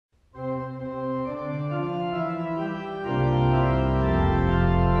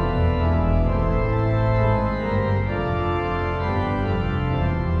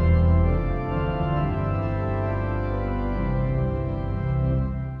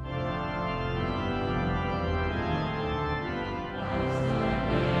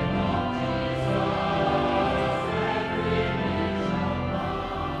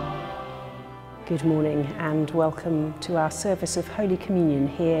Good morning and welcome to our service of Holy Communion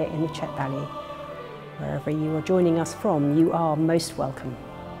here in the Chet Valley. Wherever you are joining us from, you are most welcome.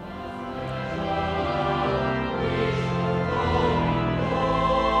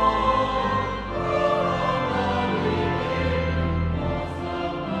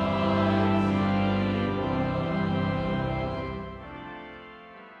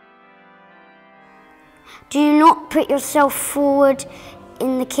 Do not put yourself forward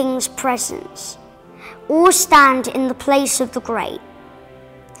in the King's presence, or stand in the place of the great.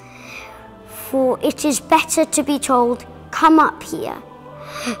 For it is better to be told, "Come up here,"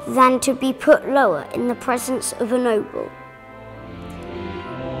 than to be put lower in the presence of a noble.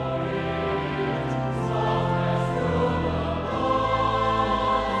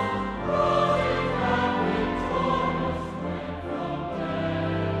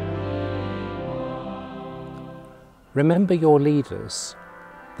 Remember your leaders,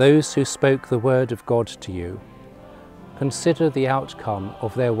 those who spoke the word of God to you. Consider the outcome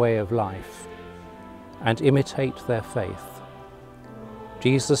of their way of life and imitate their faith.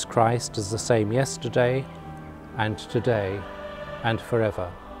 Jesus Christ is the same yesterday and today and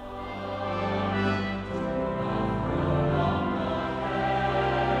forever.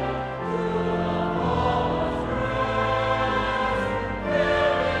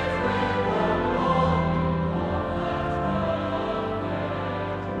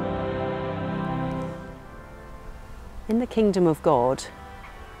 In the kingdom of God,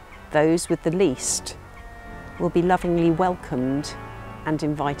 those with the least will be lovingly welcomed and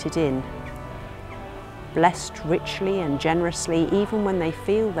invited in, blessed richly and generously even when they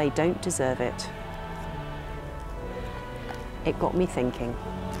feel they don't deserve it. It got me thinking.